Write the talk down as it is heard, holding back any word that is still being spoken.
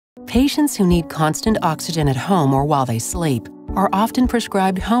Patients who need constant oxygen at home or while they sleep are often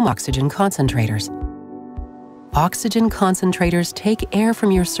prescribed home oxygen concentrators. Oxygen concentrators take air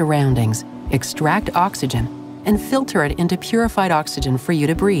from your surroundings, extract oxygen, and filter it into purified oxygen for you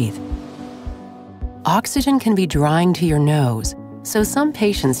to breathe. Oxygen can be drying to your nose, so some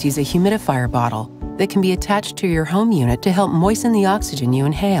patients use a humidifier bottle that can be attached to your home unit to help moisten the oxygen you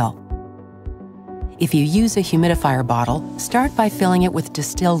inhale. If you use a humidifier bottle, start by filling it with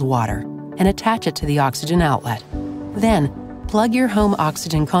distilled water and attach it to the oxygen outlet. Then, plug your home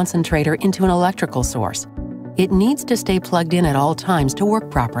oxygen concentrator into an electrical source. It needs to stay plugged in at all times to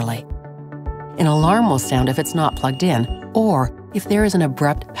work properly. An alarm will sound if it's not plugged in or if there is an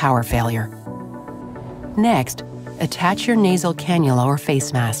abrupt power failure. Next, attach your nasal cannula or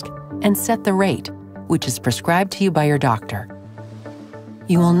face mask and set the rate, which is prescribed to you by your doctor.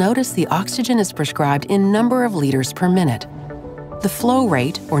 You will notice the oxygen is prescribed in number of liters per minute. The flow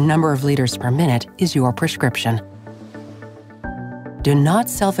rate, or number of liters per minute, is your prescription. Do not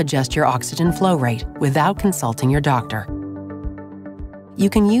self-adjust your oxygen flow rate without consulting your doctor. You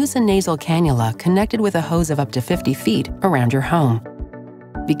can use a nasal cannula connected with a hose of up to 50 feet around your home.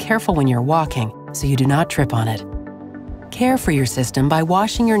 Be careful when you're walking so you do not trip on it. Care for your system by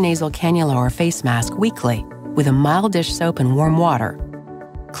washing your nasal cannula or face mask weekly with a mild dish soap and warm water.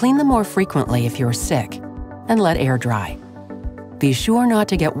 Clean them more frequently if you're sick, and let air dry. Be sure not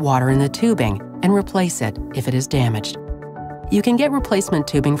to get water in the tubing and replace it if it is damaged. You can get replacement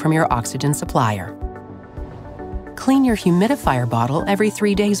tubing from your oxygen supplier. Clean your humidifier bottle every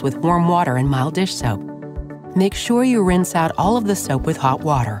 3 days with warm water and mild dish soap. Make sure you rinse out all of the soap with hot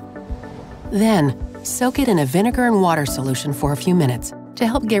water. Then, soak it in a vinegar and water solution for a few minutes to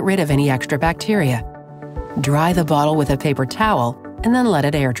help get rid of any extra bacteria. Dry the bottle with a paper towel and then let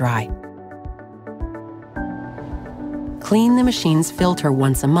it air dry. Clean the machine's filter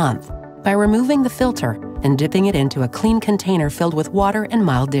once a month by removing the filter and dipping it into a clean container filled with water and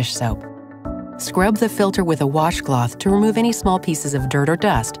mild dish soap. Scrub the filter with a washcloth to remove any small pieces of dirt or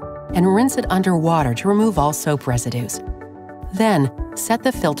dust and rinse it under water to remove all soap residues. Then, set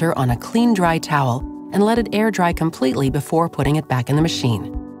the filter on a clean, dry towel and let it air dry completely before putting it back in the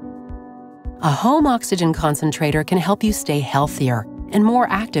machine. A home oxygen concentrator can help you stay healthier and more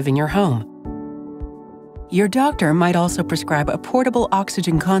active in your home. Your doctor might also prescribe a portable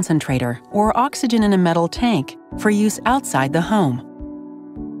oxygen concentrator or oxygen in a metal tank for use outside the home.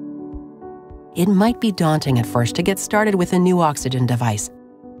 It might be daunting at first to get started with a new oxygen device,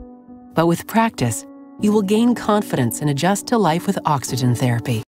 but with practice, you will gain confidence and adjust to life with oxygen therapy.